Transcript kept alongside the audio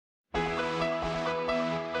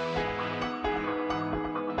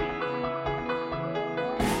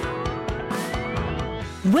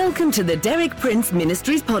Welcome to the Derek Prince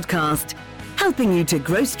Ministries podcast, helping you to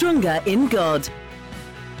grow stronger in God.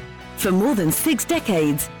 For more than 6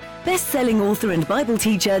 decades, best-selling author and Bible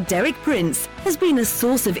teacher Derek Prince has been a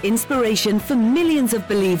source of inspiration for millions of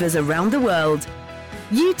believers around the world.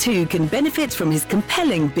 You too can benefit from his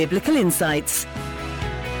compelling biblical insights.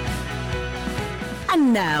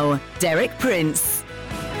 And now, Derek Prince.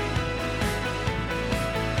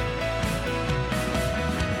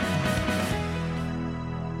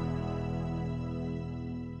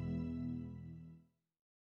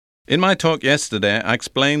 In my talk yesterday, I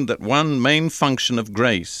explained that one main function of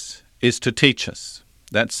grace is to teach us.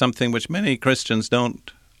 That's something which many Christians don't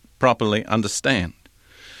properly understand.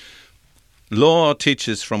 Law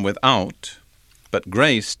teaches from without, but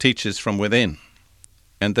grace teaches from within.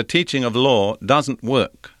 And the teaching of law doesn't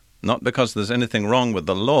work, not because there's anything wrong with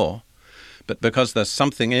the law, but because there's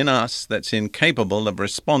something in us that's incapable of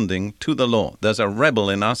responding to the law. There's a rebel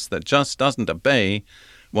in us that just doesn't obey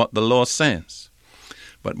what the law says.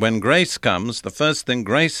 But when grace comes, the first thing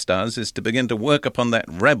grace does is to begin to work upon that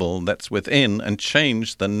rebel that's within and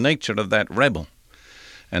change the nature of that rebel.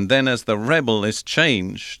 And then as the rebel is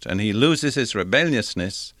changed and he loses his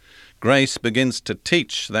rebelliousness, grace begins to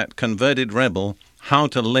teach that converted rebel how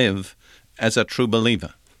to live as a true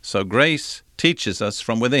believer. So grace teaches us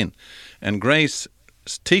from within. And grace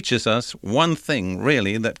teaches us one thing,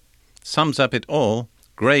 really, that sums up it all.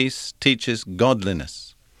 Grace teaches godliness.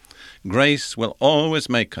 Grace will always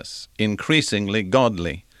make us increasingly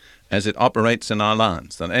godly as it operates in our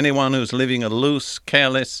lives. And anyone who's living a loose,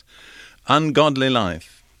 careless, ungodly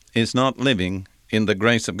life is not living in the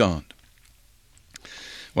grace of God.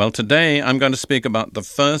 Well, today I'm going to speak about the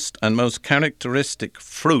first and most characteristic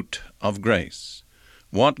fruit of grace.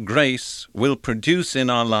 What grace will produce in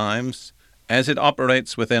our lives as it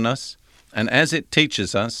operates within us and as it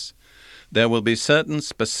teaches us, there will be certain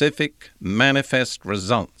specific manifest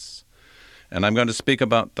results. And I'm going to speak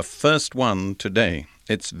about the first one today.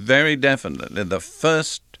 It's very definitely the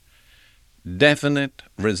first definite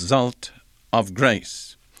result of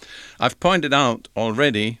grace. I've pointed out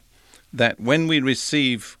already that when we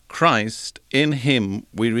receive Christ, in Him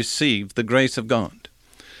we receive the grace of God.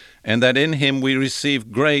 And that in Him we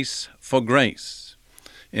receive grace for grace.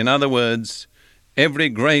 In other words, every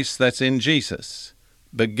grace that's in Jesus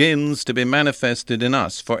begins to be manifested in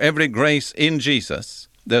us. For every grace in Jesus,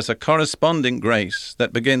 there's a corresponding grace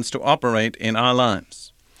that begins to operate in our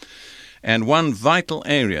lives. And one vital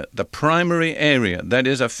area, the primary area that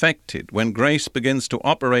is affected when grace begins to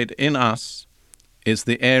operate in us, is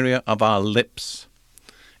the area of our lips.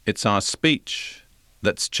 It's our speech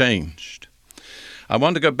that's changed. I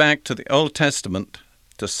want to go back to the Old Testament,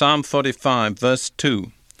 to Psalm 45, verse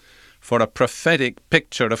 2, for a prophetic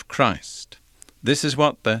picture of Christ. This is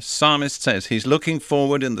what the psalmist says. He's looking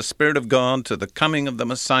forward in the Spirit of God to the coming of the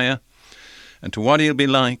Messiah and to what he'll be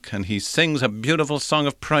like, and he sings a beautiful song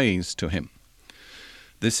of praise to him.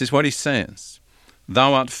 This is what he says: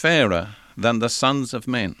 "Thou art fairer than the sons of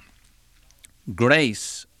men.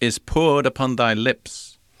 Grace is poured upon thy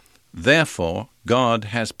lips. Therefore God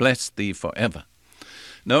has blessed thee forever."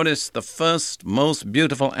 Notice the first most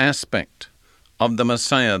beautiful aspect of the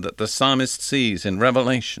Messiah that the psalmist sees in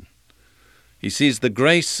Revelation. He sees the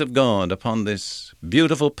grace of God upon this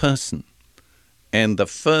beautiful person. And the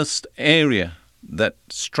first area that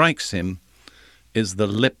strikes him is the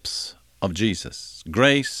lips of Jesus.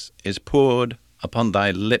 Grace is poured upon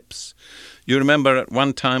thy lips. You remember at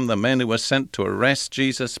one time the men who were sent to arrest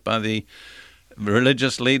Jesus by the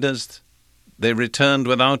religious leaders, they returned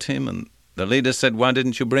without him, and the leaders said, "Why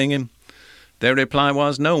didn't you bring him?" Their reply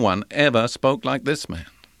was, "No one ever spoke like this man."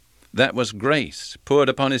 That was grace poured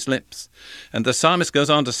upon his lips. And the psalmist goes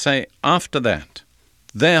on to say after that,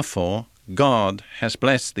 "Therefore God has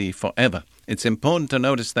blessed thee forever." It's important to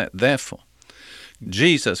notice that therefore.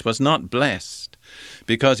 Jesus was not blessed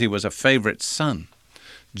because he was a favorite son.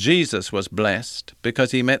 Jesus was blessed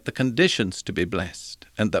because he met the conditions to be blessed.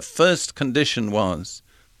 And the first condition was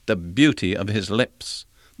the beauty of his lips,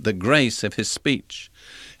 the grace of his speech.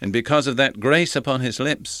 And because of that grace upon his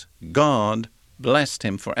lips, God blessed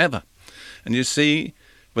him forever. And you see,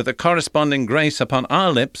 with the corresponding grace upon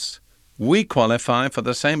our lips, we qualify for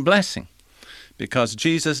the same blessing. Because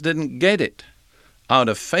Jesus didn't get it out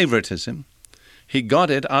of favoritism. He got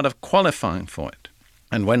it out of qualifying for it.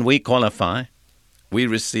 And when we qualify, we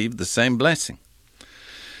receive the same blessing.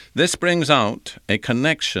 This brings out a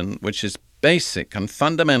connection which is basic and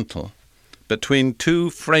fundamental between two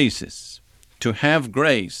phrases: to have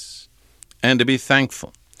grace and to be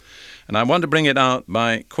thankful. And I want to bring it out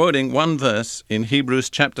by quoting one verse in Hebrews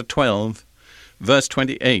chapter 12, verse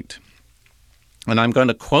 28. And I'm going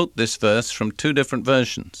to quote this verse from two different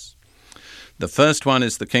versions. The first one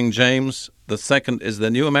is the King James, the second is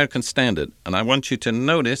the New American Standard, and I want you to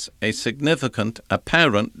notice a significant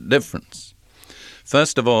apparent difference.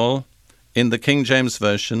 First of all, in the King James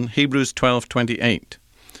Version, Hebrews 12:28,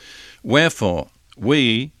 "Wherefore,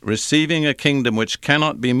 we, receiving a kingdom which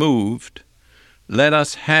cannot be moved, let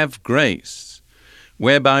us have grace,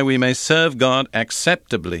 whereby we may serve God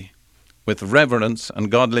acceptably, with reverence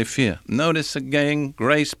and godly fear." Notice again,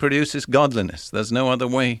 grace produces godliness. There's no other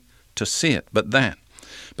way to see it but that.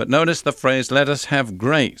 But notice the phrase, "let us have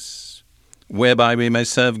grace, whereby we may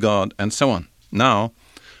serve God," and so on. Now,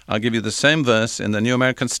 I'll give you the same verse in the New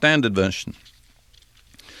American Standard Version.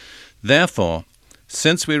 "Therefore,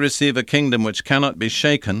 since we receive a kingdom which cannot be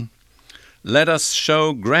shaken, let us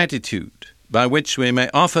show gratitude, by which we may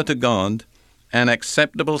offer to God an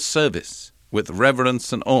acceptable service with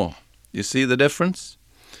reverence and awe." You see the difference?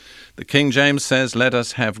 The King James says, "let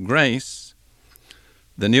us have grace."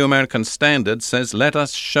 The New American Standard says, "let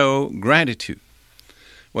us show gratitude."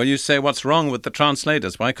 Well, you say, what's wrong with the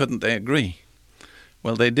translators? Why couldn't they agree?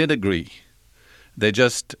 Well, they did agree. They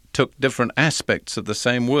just took different aspects of the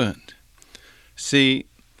same word. See,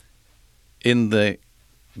 in the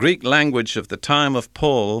Greek language of the time of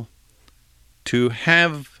Paul, to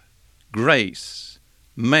have grace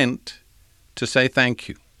meant to say thank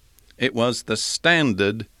you. It was the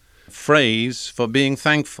standard phrase for being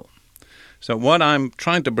thankful. So what I'm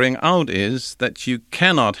trying to bring out is that you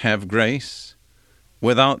cannot have grace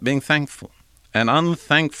without being thankful. An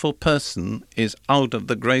unthankful person is out of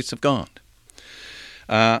the grace of God.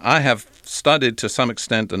 I have studied to some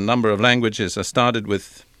extent a number of languages. I started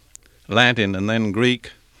with Latin and then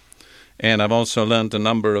Greek, and I've also learned a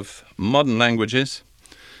number of modern languages.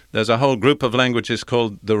 There's a whole group of languages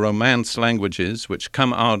called the Romance languages, which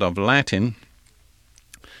come out of Latin.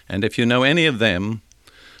 And if you know any of them,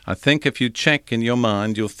 I think if you check in your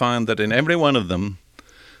mind, you'll find that in every one of them,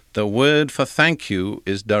 the word for thank you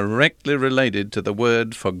is directly related to the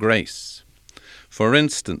word for grace. For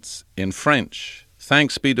instance, in French,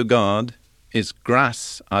 thanks be to God is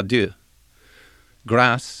grâce à Dieu.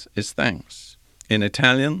 Grâce is thanks. In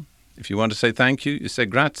Italian, if you want to say thank you, you say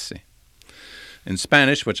grazie. In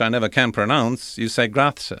Spanish, which I never can pronounce, you say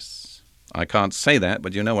gracias. I can't say that,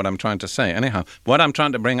 but you know what I'm trying to say. Anyhow, what I'm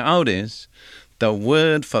trying to bring out is the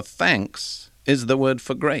word for thanks is the word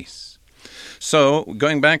for grace. So,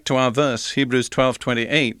 going back to our verse, Hebrews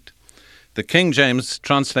 12:28, the King James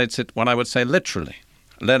translates it, what I would say, literally.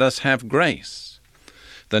 Let us have grace.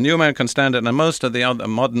 The New American Standard and most of the other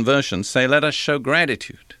modern versions say, let us show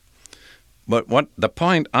gratitude. But what the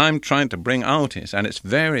point I'm trying to bring out is, and it's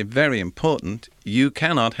very, very important, you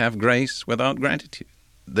cannot have grace without gratitude.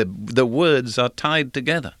 The words are tied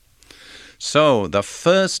together. So the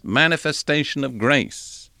first manifestation of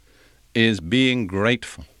grace is being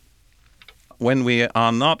grateful. When we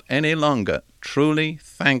are not any longer truly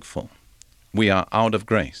thankful, we are out of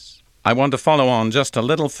grace. I want to follow on just a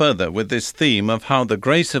little further with this theme of how the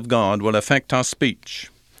grace of God will affect our speech.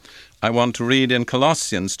 I want to read in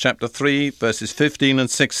Colossians chapter 3, verses 15 and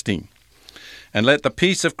 16. "And let the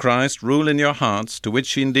peace of Christ rule in your hearts, to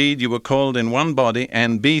which indeed you were called in one body,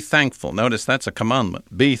 and be thankful." Notice that's a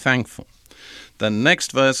commandment. Be thankful. The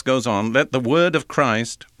next verse goes on, "Let the word of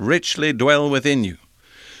Christ richly dwell within you,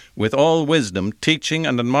 with all wisdom, teaching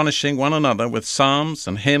and admonishing one another with psalms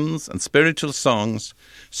and hymns and spiritual songs,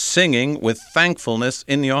 singing with thankfulness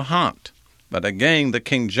in your heart." But again, the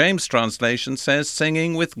King James translation says,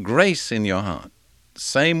 singing with grace in your heart.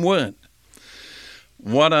 Same word.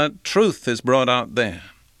 What a truth is brought out there,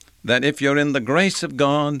 that if you're in the grace of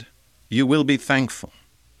God, you will be thankful.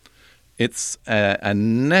 It's a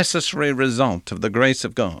necessary result of the grace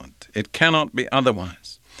of God. It cannot be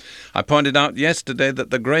otherwise. I pointed out yesterday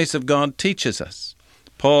that the grace of God teaches us.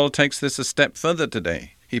 Paul takes this a step further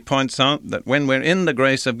today. He points out that when we're in the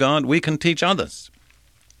grace of God, we can teach others.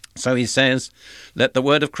 So he says, "Let the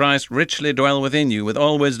word of Christ richly dwell within you, with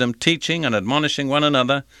all wisdom, teaching and admonishing one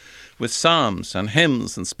another, with psalms and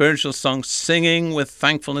hymns and spiritual songs, singing with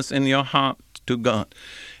thankfulness in your heart to God."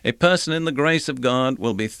 A person in the grace of God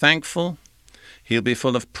will be thankful. He'll be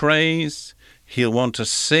full of praise. He'll want to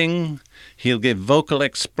sing. He'll give vocal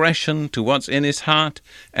expression to what's in his heart,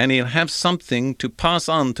 and he'll have something to pass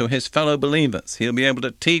on to his fellow believers. He'll be able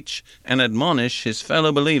to teach and admonish his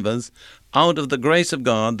fellow believers out of the grace of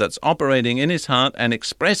God that's operating in his heart and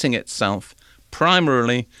expressing itself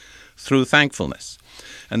primarily through thankfulness.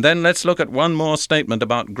 And then let's look at one more statement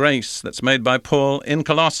about grace that's made by Paul in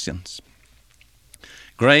Colossians.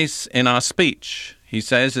 Grace in our speech, he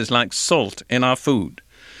says, is like salt in our food.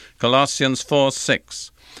 Colossians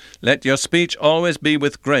 4:6. Let your speech always be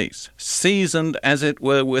with grace, seasoned as it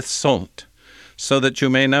were with salt, so that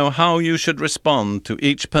you may know how you should respond to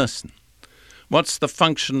each person. What's the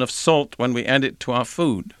function of salt when we add it to our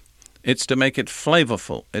food? It's to make it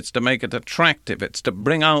flavorful. It's to make it attractive. It's to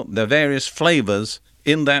bring out the various flavors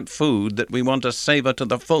in that food that we want to savor to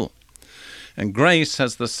the full. And grace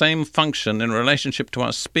has the same function in relationship to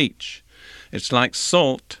our speech. It's like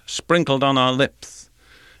salt sprinkled on our lips.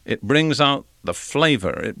 It brings out the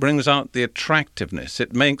flavor. It brings out the attractiveness.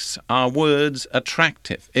 It makes our words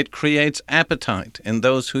attractive. It creates appetite in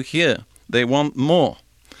those who hear. They want more.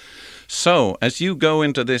 So, as you go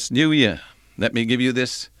into this new year, let me give you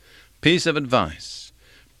this piece of advice.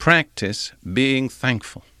 Practice being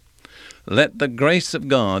thankful. Let the grace of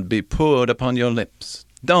God be poured upon your lips.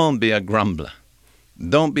 Don't be a grumbler.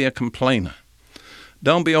 Don't be a complainer.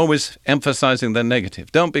 Don't be always emphasizing the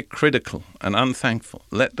negative. Don't be critical and unthankful.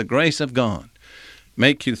 Let the grace of God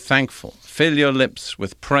make you thankful. Fill your lips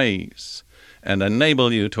with praise and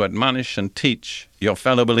enable you to admonish and teach your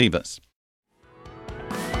fellow believers.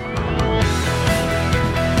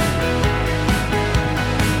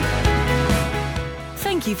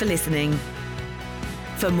 Thank you for listening.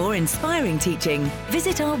 For more inspiring teaching,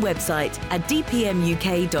 visit our website at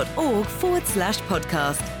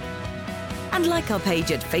dpmuk.org/podcast. And like our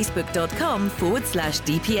page at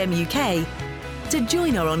facebook.com/dpmuk to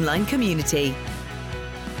join our online community.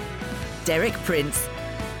 Derek Prince,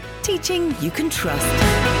 teaching you can trust.